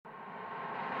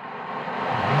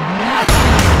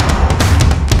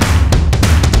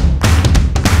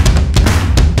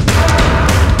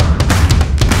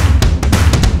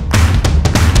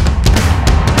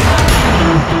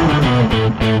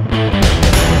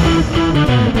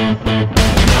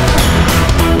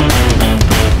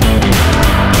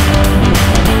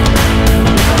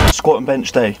on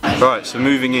bench day. Right, so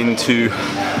moving into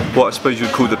what I suppose you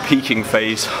would call the peaking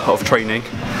phase of training.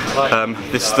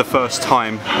 This is the first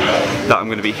time that I'm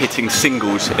going to be hitting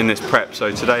singles in this prep.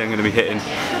 So today I'm going to be hitting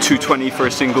 220 for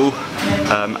a single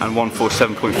and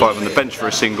 147.5 on the bench for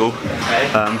a single.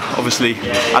 Obviously,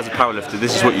 as a powerlifter,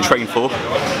 this is what you train for.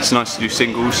 It's nice to do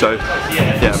singles, so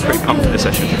yeah, I'm pretty pumped for this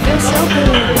session. Feels so good,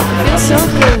 feels so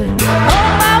good.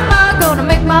 Oh my, gonna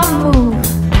make my move.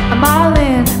 I'm all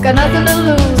in, got nothing to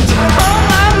lose. Oh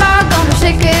my, gonna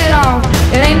shake it off.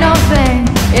 It ain't no thing,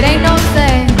 it ain't no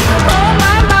thing. Oh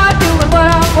my, doing what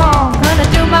I want. Gonna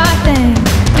do my thing,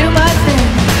 do my thing.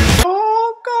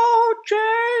 Oh, go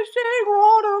chasing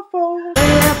waterfalls.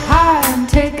 Lay up high and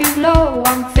take it low.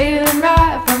 I'm feeling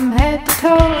right from head to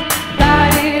toe.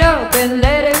 Light it up and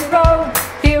let it roll.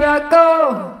 Here I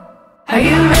go. Are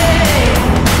you ready?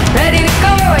 Ready to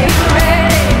go? Are you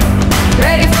ready?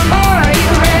 Ready for more? Are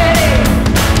you ready?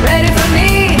 Ready for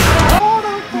me?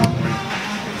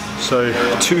 So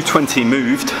 220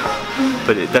 moved,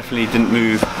 but it definitely didn't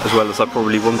move as well as I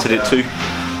probably wanted it to.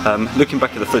 Looking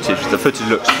back at the footage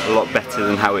looks a lot better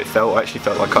than how it felt. I actually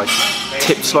felt like I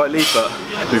tipped slightly, but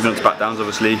moving on to back downs,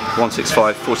 obviously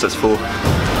 165, 4 sets 4,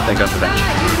 then going for bench.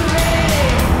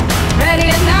 Ready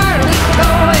and now we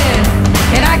going,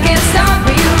 and I can't stop.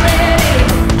 Are you ready?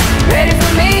 Ready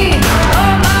for me?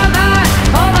 Oh my,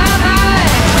 oh my.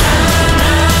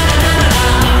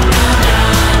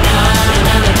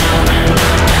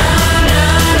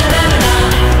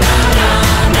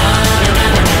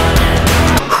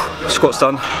 Squats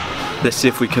done. Let's see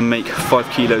if we can make 5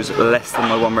 kilos less than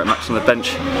my 1 rep max on the bench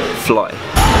fly.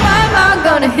 Oh my,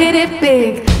 gonna hit it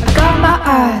big. I got my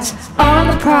eyes on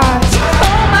the prize.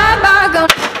 Oh my, gonna.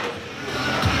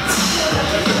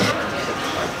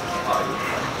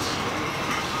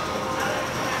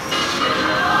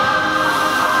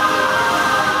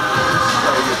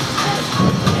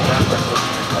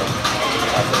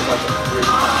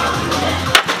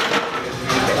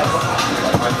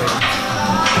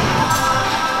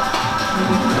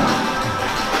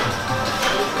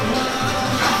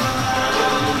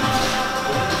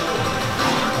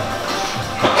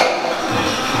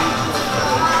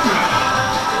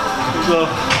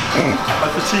 I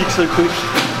fatigue so quick.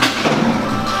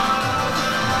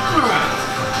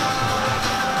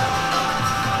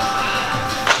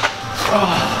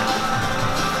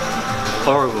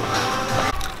 Horrible.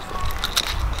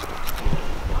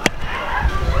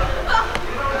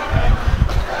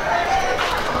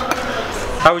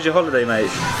 How was your holiday, mate?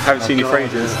 Haven't seen you for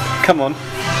ages. Come on.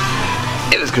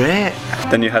 It was great.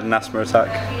 Then you had an asthma attack.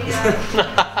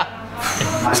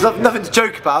 It's nothing to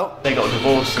joke about. They got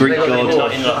divorced. Greek god. In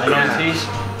like the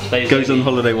 90s. Goes on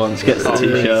holiday once, gets the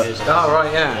t-shirt. Oh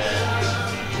right, yeah.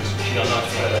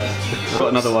 Got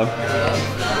another one.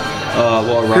 Oh,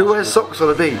 what a run. Who wears socks on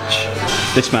the beach?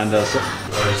 This man does.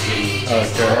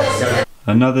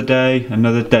 Another day,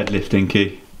 another deadlifting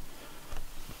key.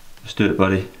 Let's do it,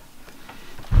 buddy.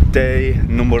 Day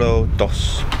numero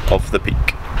dos of the peak.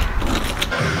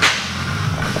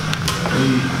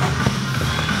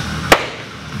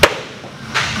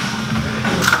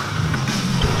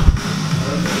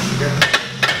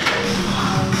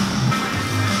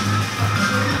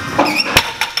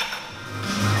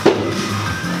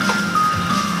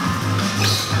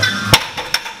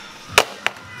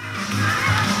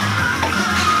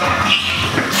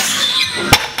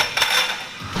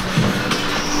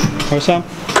 Alright, Sam?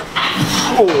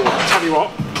 Oh, tell you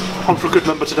what, I'm for a good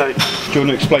number today. Do you want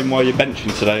to explain why you're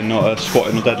benching today, not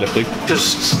squatting or deadlifting?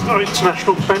 Just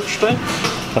International Bench Day.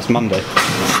 That's Monday.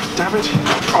 Damn it.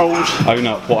 Old. Own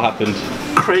up, what happened?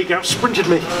 Craig out-sprinted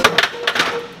me.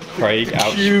 Craig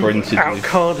out-sprinted you.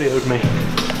 Out-cardioed me.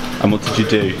 And what did you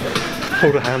do?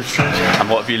 Pulled a hamstring. And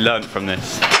what have you learnt from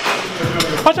this?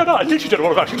 I don't know, I literally don't know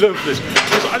what I've actually learned from this.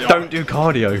 Don't do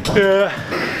cardio. Yeah.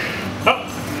 Up.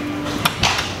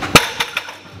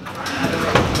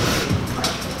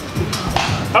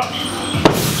 Up.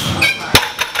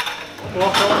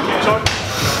 Walk on, keep tight.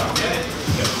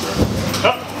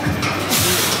 Up.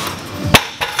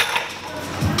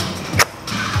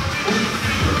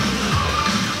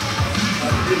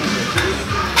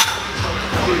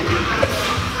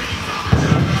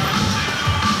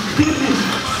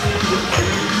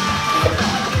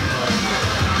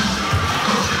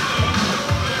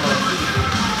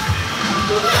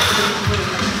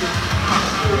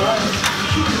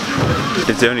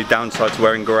 It's the only downside to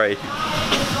wearing grey.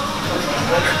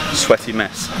 Sweaty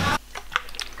mess.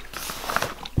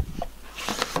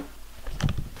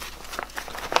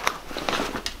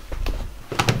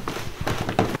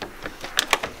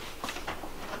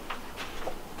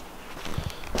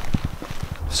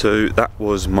 So that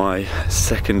was my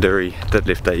secondary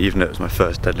deadlift day, even though it was my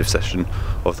first deadlift session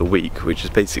of the week, which is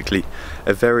basically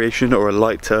a variation or a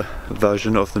lighter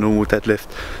version of the normal deadlift.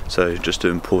 So just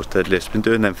doing pause deadlifts, been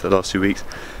doing them for the last 2 weeks,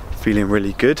 feeling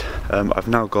really good. I've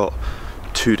now got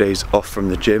 2 days off from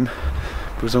the gym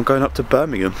because I'm going up to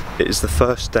Birmingham. It is the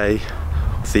first day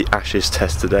of the Ashes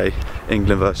test today,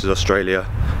 England versus Australia.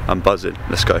 I'm buzzing,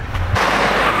 let's go.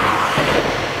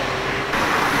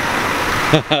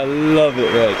 I love it,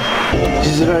 Red.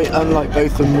 This is a very unlike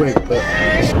both them wig, but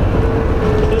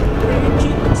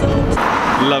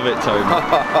Love it, Tone.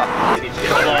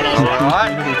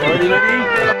 alright.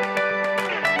 Ready?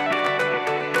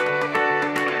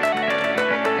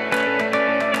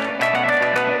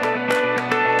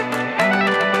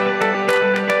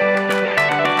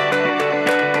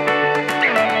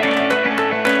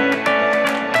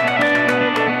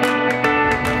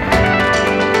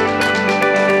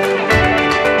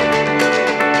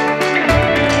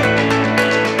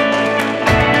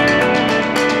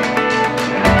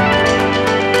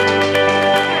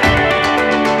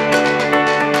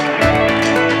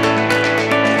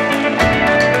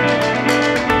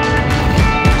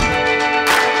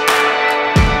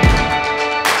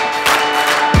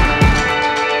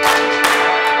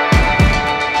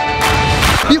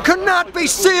 Be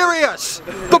serious!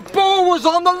 The ball was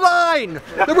on the line!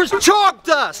 There was chalk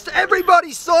dust!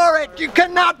 Everybody saw it! You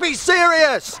cannot be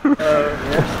serious!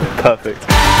 Perfect.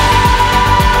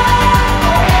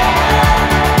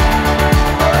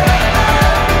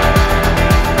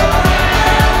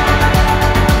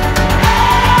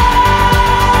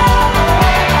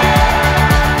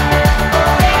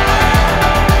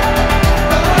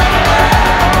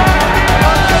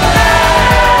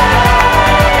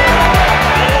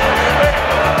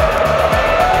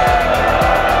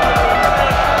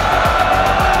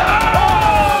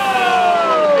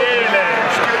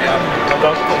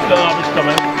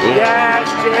 Yes,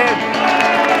 Jim!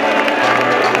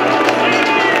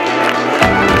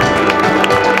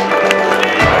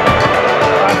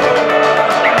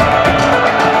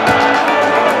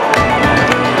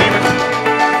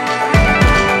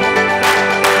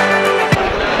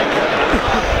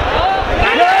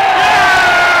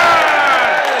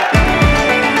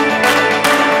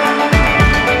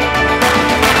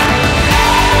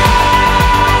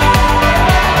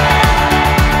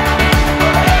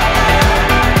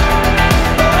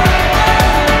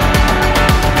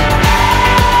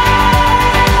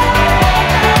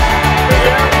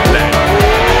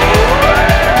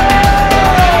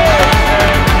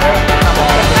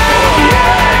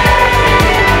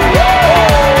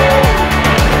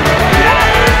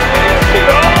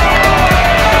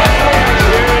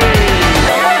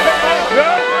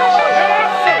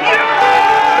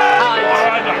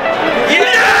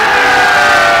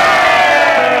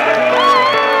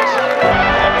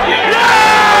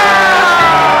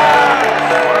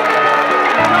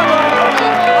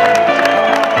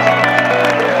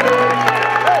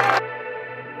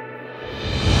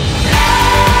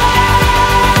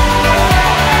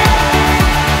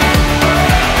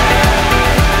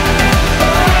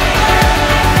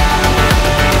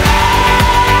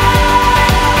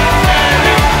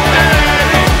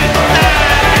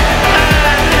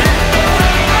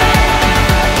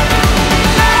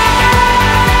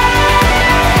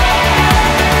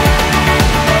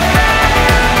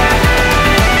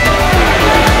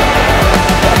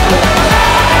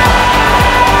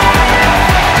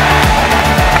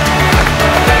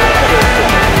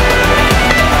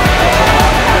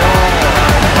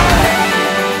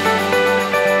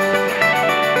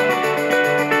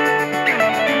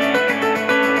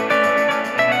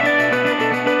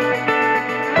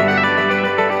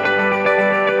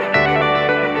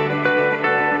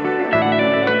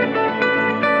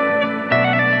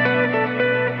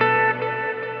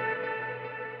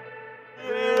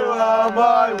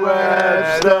 My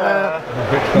Webster,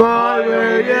 my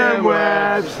William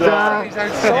Webster,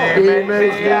 he makes me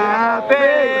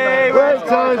happy when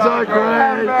times are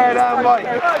great.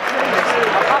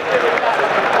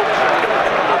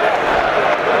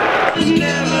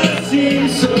 Never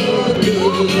seems so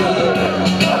good.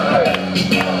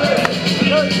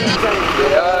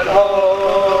 At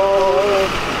home,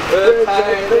 we'll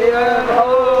take the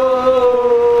home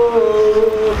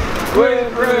with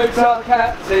roots our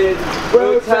captain.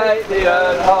 We'll take the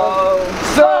urn home.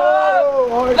 So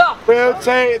we'll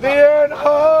take the urn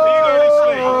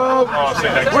home.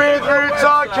 With roots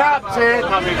our captain.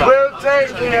 We'll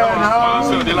take the urn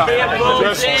home.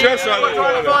 Just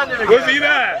was he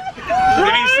there?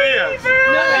 Did he see us?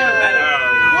 No.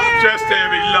 Just hear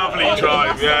me lovely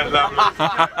drive. Yeah, lovely.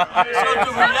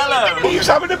 He's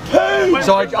having a poo.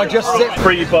 So I just sit.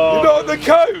 Free bar. You're not on the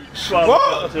coach.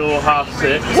 What? Until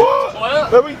 6:30.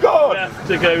 What? Where we gone? Left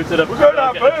to go to the. We're going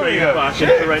out Birmingham. Back in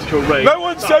torrential rain. No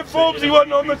one said Forbes he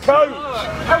wasn't on the coach.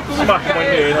 Smacking my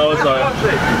knee, and I was like,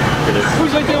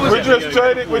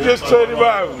 We're just turning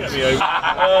round. "Get me over."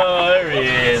 Oh, there he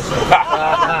is.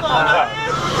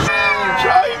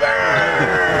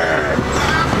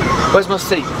 Where's my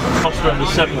seat? Oscar under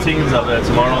 17s up there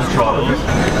tomorrow on trials.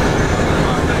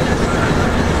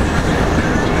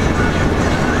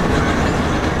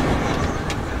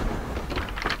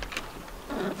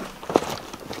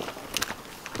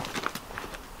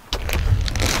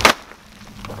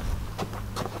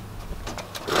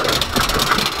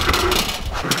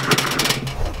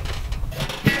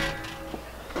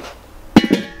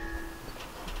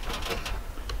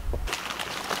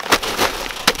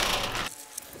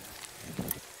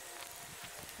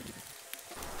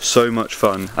 So much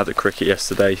fun at the cricket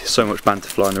yesterday, so much banter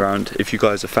flying around. If you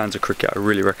guys are fans of cricket, I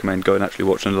really recommend going and actually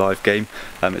watching a live game.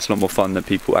 It's a lot more fun than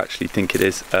people actually think it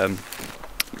is. But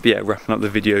yeah, wrapping up the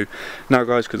video now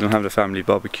guys, because I'm having a family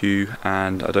barbecue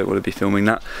and I don't want to be filming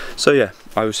that. So yeah,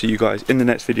 I will see you guys in the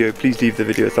next video. Please leave the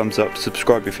video a thumbs up,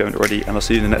 subscribe if you haven't already, and I'll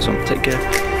see you in the next one. Take care,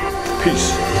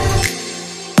 peace.